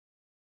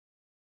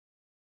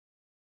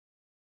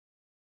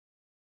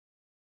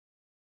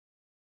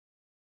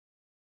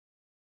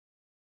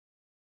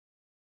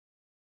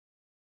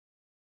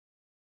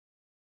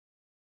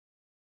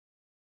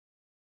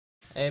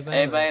Hey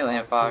buddy,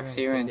 LandFox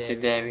here, and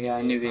today we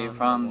got a new video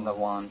from the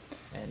one,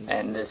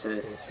 and this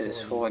is his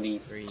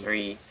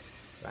 43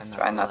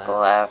 Try Not to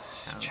Laugh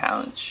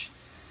challenge.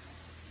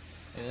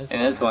 And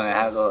this one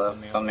has a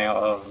thumbnail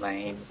of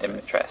my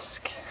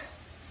Dimitrescu.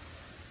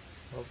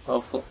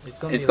 Hopefully,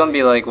 it's gonna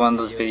be like one of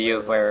those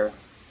videos where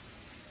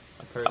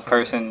a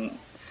person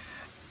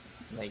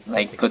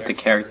like puts a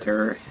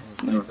character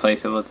and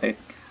replace it with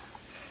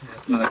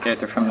another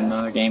character from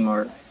another game,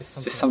 or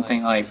just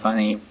something like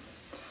funny.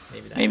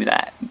 Maybe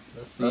that.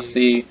 Let's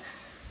see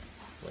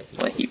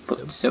what he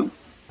puts. So,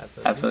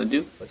 without further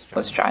ado,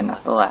 let's try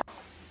not to laugh.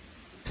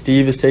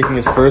 Steve is taking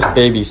his first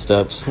baby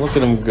steps. Look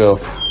at him go.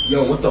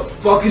 Yo, what the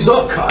fuck is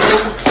up, Kyle?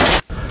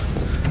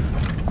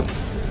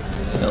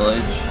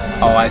 Village.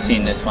 Oh, I've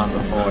seen this one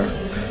before.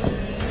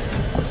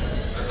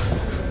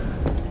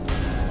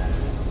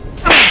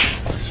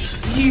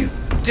 You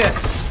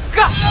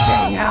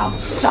disgusting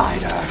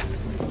outsider!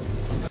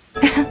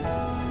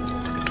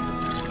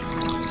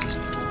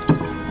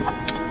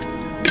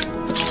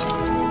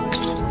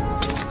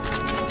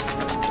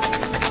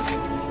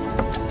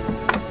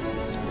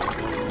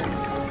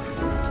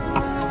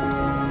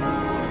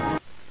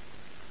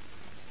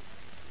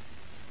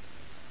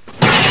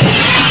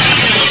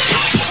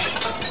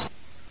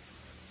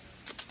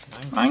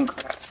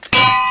 Minecraft.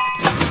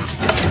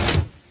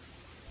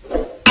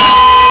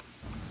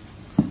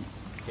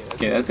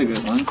 Okay, that's a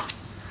good one.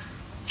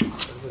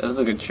 That was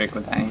a good trick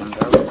with that hand.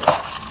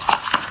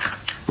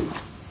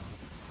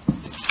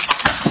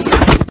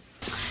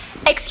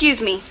 Excuse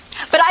me,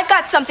 but I've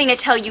got something to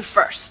tell you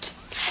first.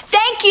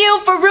 Thank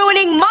you for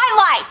ruining my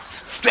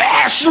life!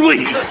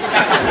 Ashley!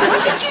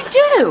 What did you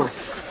do?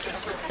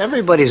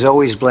 Everybody's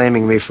always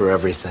blaming me for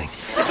everything.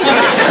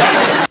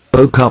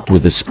 Woke up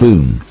with a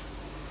spoon,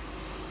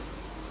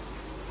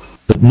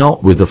 but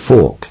not with a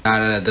fork.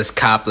 No, this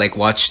cop, like,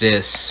 watch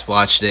this.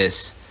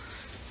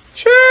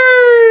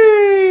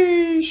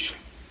 Sheesh!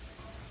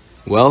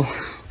 Well,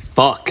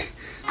 fuck.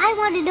 I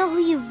want to know who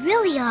you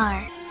really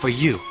are. For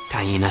you,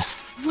 Taina.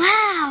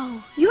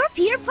 Wow, you're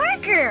Peter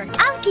Parker.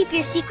 I'll keep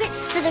your secret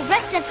for the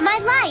rest of my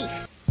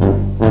life.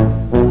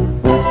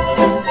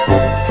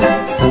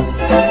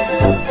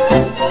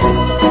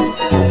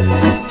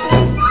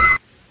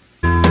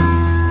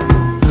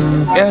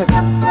 Good.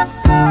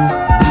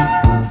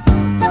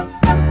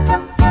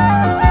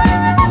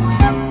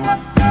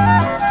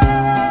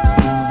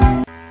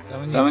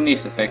 Someone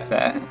needs to fix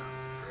that.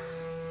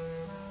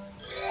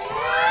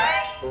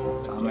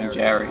 Tom and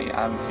Jerry.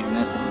 I haven't seen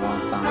this in a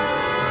long time.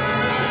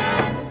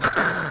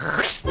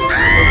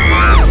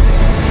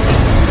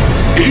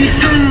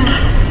 Ethan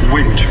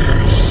Winters,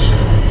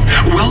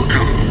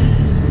 welcome.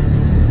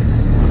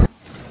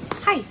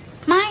 Hi,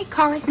 my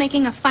car is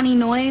making a funny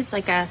noise,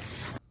 like a...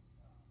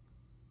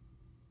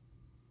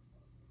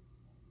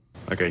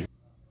 Okay.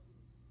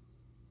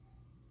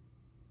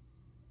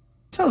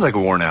 Sounds like a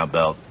worn out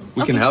belt.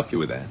 We can help you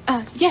with that.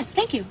 Yes,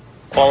 thank you.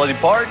 Quality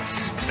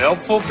parts,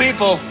 helpful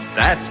people.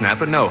 That's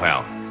Napa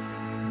know-how.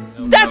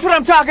 That's what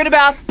I'm talking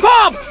about!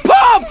 Pump!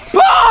 Pump!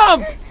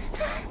 Pump!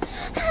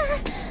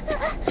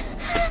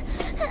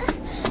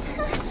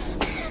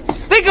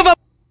 Think of a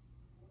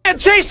man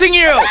chasing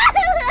you!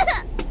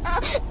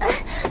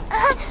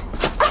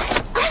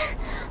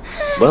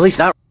 Well, he's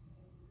not.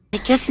 I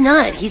guess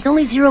not. He's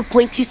only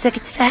 0.2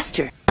 seconds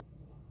faster.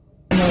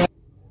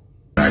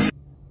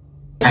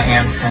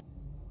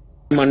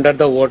 I'm under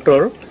the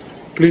water.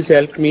 Please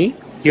help me.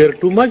 Here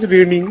too much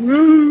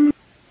raining.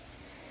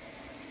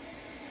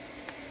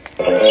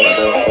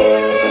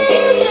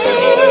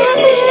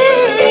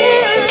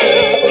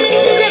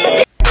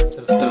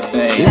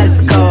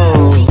 Let's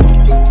go.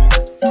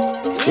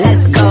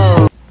 Let's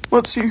go.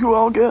 Let's see who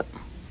I'll get.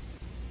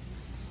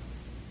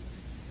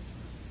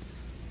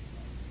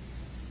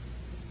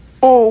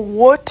 Oh,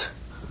 what?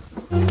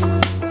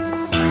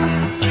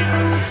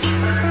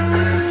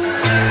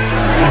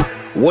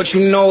 What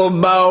you know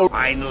about...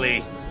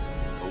 Finally,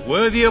 a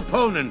worthy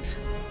opponent.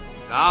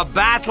 Our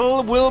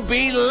battle will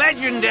be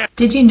legendary.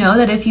 Did you know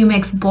that if you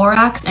mix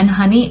borax and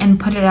honey and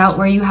put it out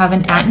where you have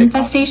an ant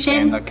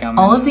infestation,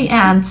 all of the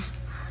ants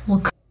will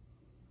come?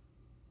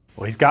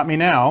 Well, he's got me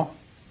now.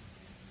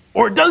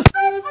 Or does...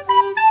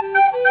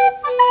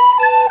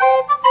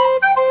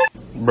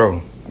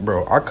 Bro,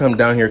 I come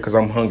down here because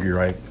I'm hungry,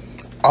 right?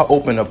 I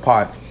open a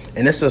pot,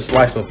 and it's a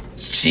slice of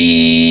cheese.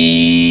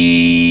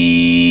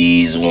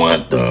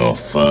 What the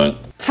fuck?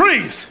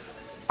 Freeze!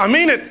 I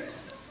mean it.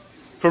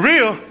 For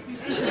real.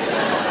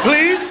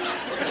 Please?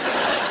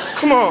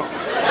 Come on.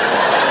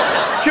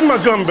 Give my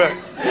gun back.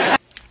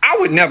 I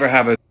would never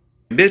have a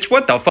bitch.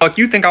 What the fuck?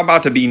 You think I'm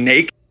about to be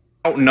naked,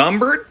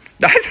 outnumbered?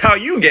 That's how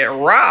you get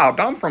robbed.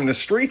 I'm from the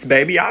streets,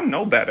 baby. I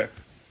know better.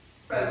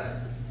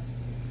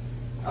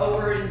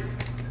 Over in...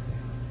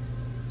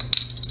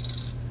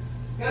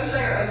 Go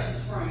share Ocean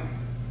Spring.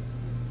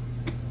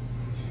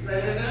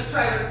 There's a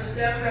trailer just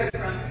down the road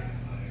from it.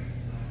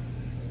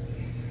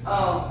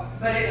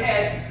 But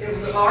it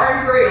was a bar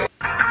and grill.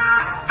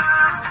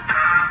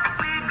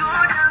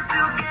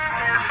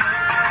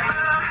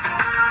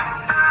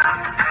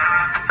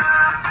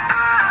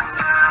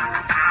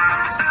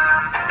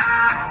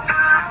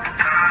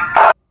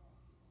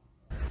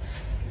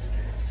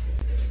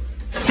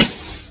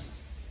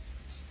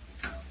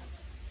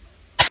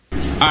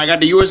 I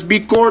got the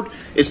USB cord.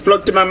 It's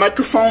plugged to my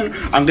microphone.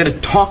 I'm gonna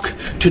talk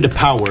to the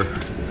power.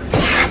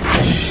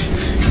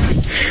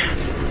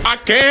 I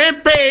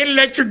can't pay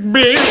electric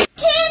bill.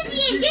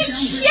 Champion, get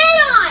shit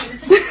on!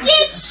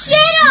 Get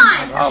shit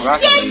on!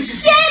 Get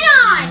shit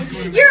on!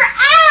 Your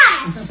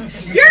ass!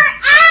 Your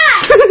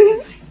ass!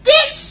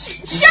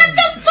 Shut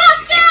the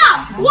fuck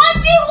up!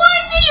 1v1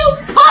 me, you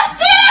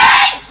pussy!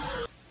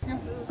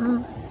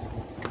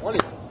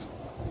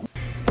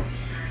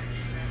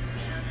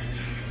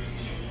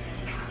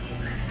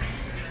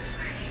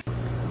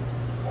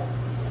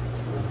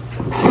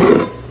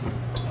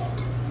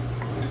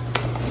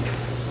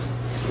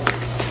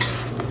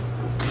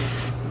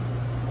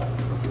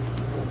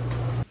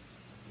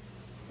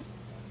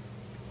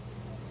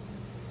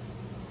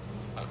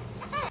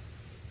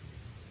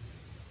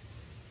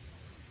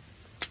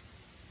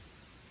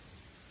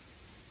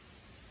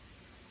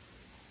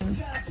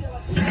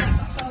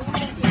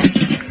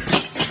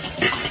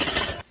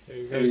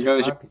 There you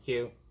go.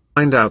 Barbecue.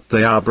 Find out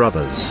they are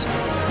brothers.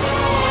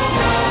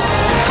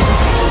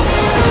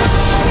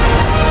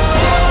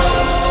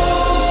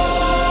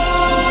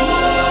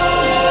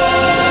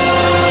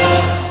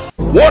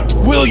 What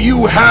will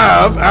you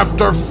have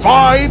after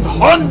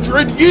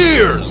 500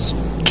 years?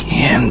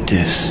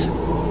 Candace.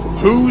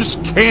 Who's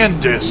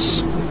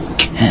Candace?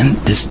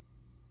 Candace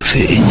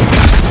fit in.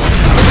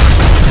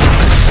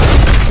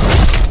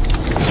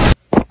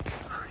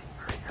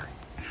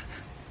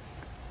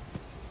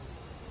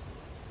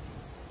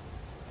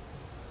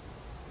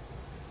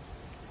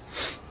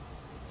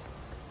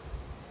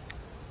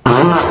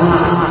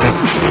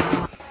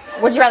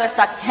 Would you rather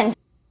suck 10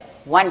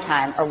 one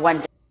time or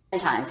 10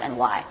 times, and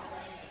why?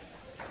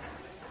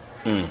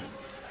 It's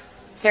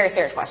a very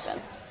serious question.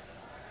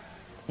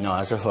 No,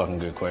 that's a fucking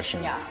good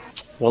question. Yeah.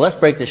 Well, let's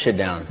break this shit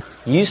down.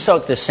 You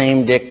suck the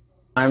same dick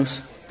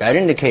times, that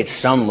indicates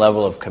some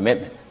level of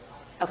commitment.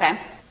 Okay.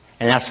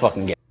 And that's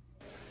fucking gay.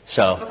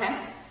 So, Okay.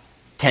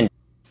 10.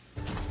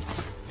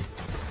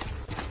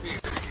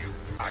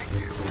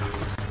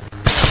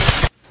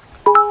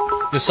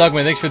 Yo,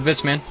 Sugman, thanks for the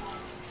bits, man.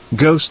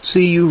 Ghost,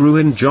 see you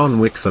ruined John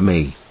Wick for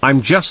me.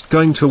 I'm just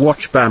going to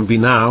watch Bambi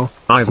now.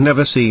 I've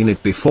never seen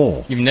it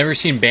before. You've never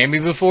seen Bambi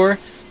before?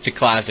 It's a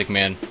classic,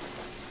 man.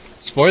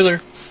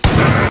 Spoiler.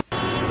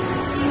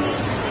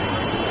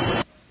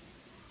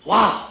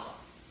 Wow.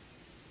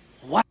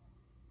 What?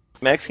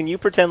 Max, can you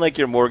pretend like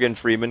you're Morgan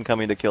Freeman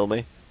coming to kill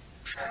me?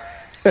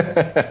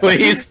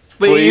 Please,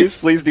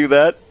 please do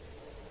that.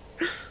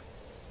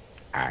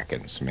 I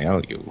can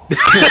smell you.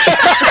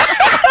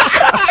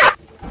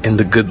 And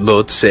the good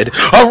Lord said,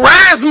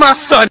 "Arise, my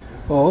son!"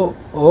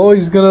 Oh,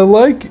 he's gonna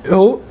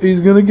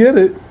he's gonna get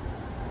it.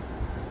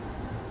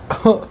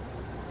 Oh,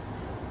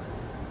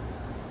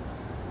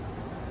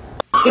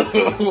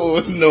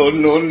 no,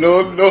 no,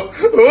 no, no.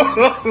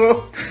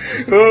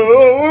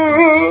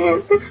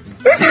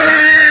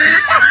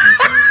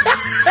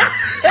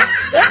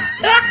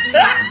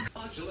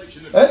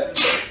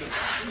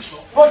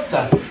 What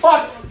the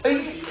fuck?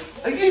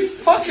 Are you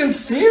fucking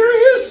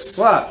serious?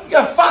 What?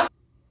 You fuck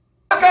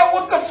out,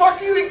 what the fuck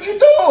do you think you're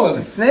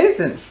doing?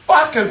 Sneezing.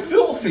 Fucking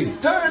filthy,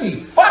 dirty,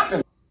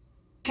 fucking.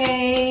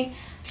 Okay,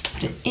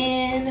 put it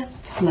in,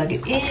 plug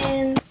it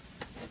in.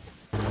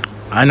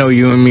 I know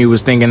you and me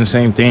was thinking the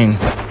same thing.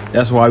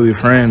 That's why we're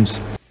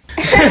friends.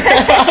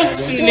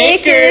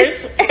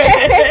 Snickers.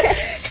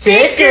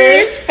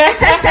 Stickers.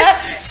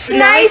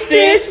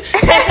 Snices.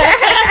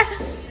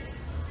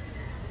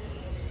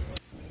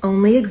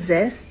 Only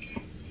exists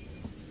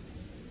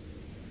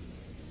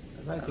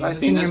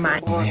in your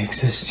mind. Only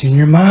exists in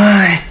your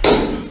mind.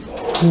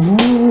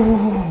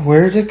 Ooh,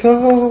 where'd it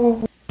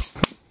go?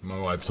 My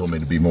wife told me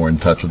to be more in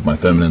touch with my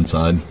feminine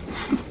side.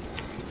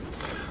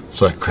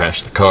 So I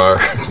crashed the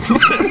car.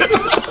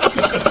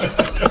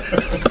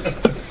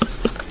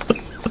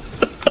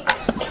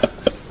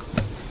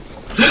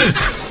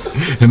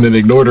 And then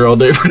ignored her all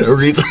day for no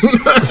reason.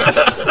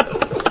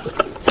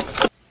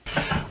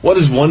 What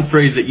is one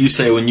phrase that you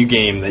say when you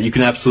game that you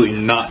can absolutely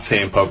not say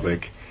in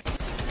public?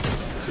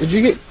 Did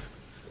you get?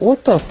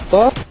 What the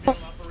fuck?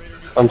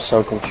 I'm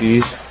so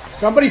confused.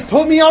 Somebody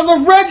put me on the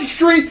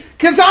registry,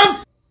 cause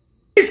I'm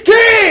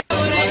scared!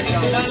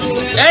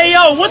 Hey,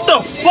 yo, what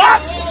the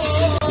fuck?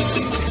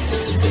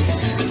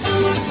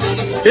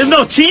 There's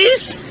no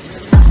cheese?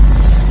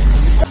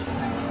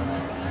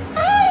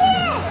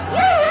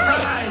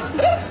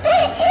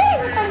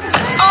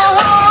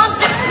 Oh,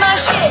 this is my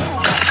shit.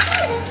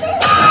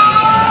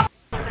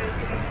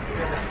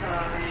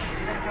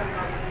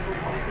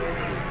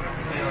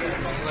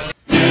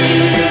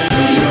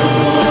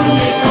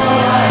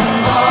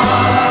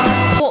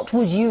 What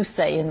would you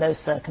say in those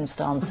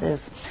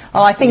circumstances?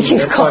 Oh, I think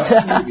you've got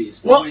to...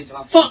 What?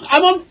 Fuck,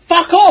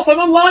 fuck off, I'm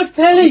on live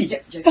telly!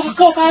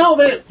 Fuck off out of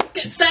it!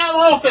 Stay out of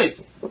my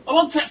office! I'm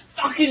on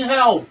fucking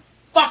hell!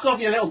 Fuck off,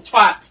 you little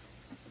twat!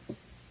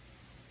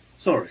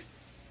 Sorry.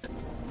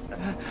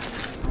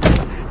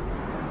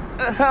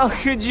 How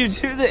could you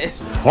do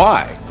this?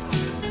 Why?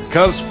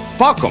 Because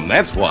fuck them,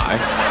 that's why.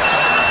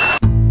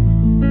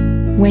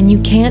 When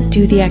you can't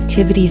do the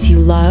activities you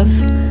love,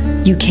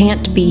 you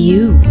can't be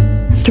you.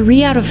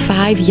 3 out of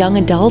 5 young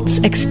adults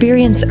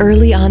experience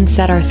early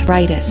onset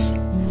arthritis.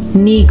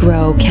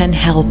 Negro can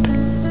help.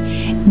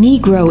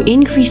 Negro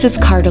increases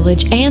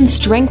cartilage and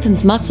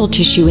strengthens muscle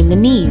tissue in the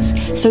knees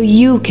so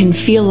you can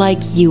feel like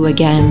you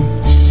again.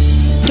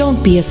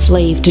 Don't be a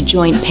slave to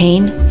joint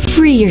pain.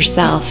 Free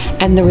yourself,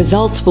 and the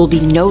results will be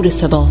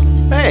noticeable.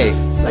 Hey,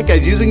 that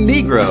guy's using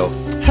Negro.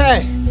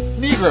 Hey,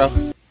 Negro.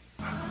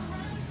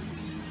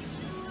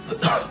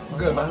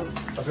 I'm good, man.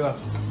 I feel like...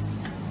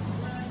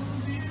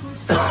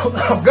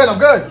 I'm good, I'm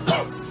good.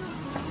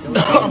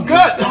 I'm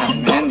good.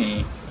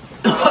 Many.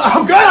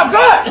 I'm good, I'm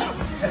good.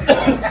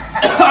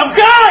 I'm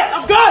good,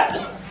 I'm good.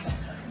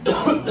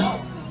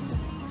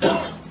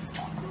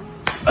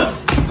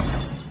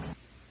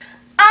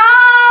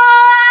 I'm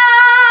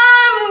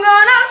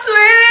gonna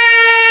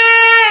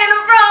swing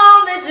from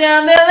the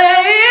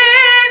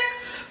chandelier,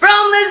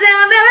 from the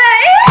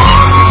chandelier.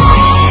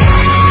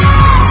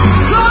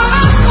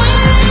 Gonna swing.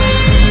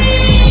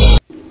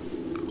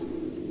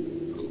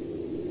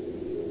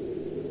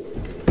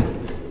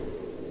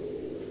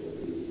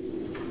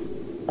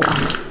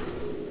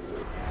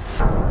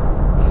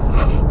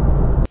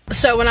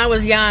 So when I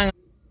was young,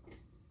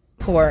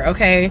 poor,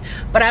 okay?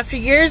 But after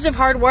years of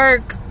hard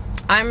work,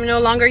 I'm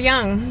no longer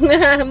young.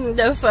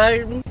 The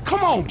fun.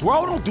 Come on,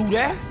 bro, don't do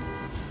that.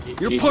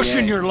 You're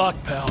pushing your luck,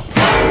 pal.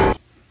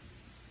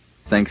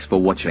 Thanks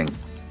for watching.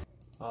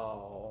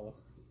 Oh.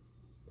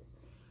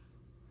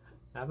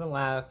 I haven't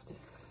laughed.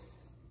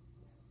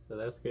 So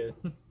that's good.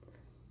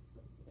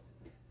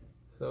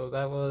 So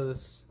that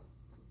was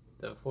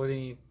the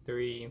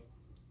 43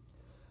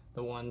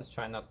 the ones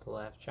trying not to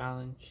laugh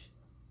challenge.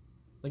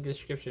 Link in the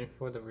description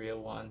for the real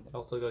one.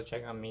 Also go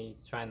check out me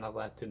trying not to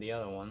laugh to the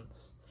other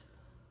ones.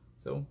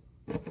 So,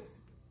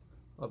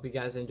 hope you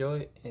guys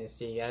enjoy and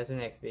see you guys in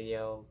the next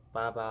video.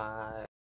 Bye bye.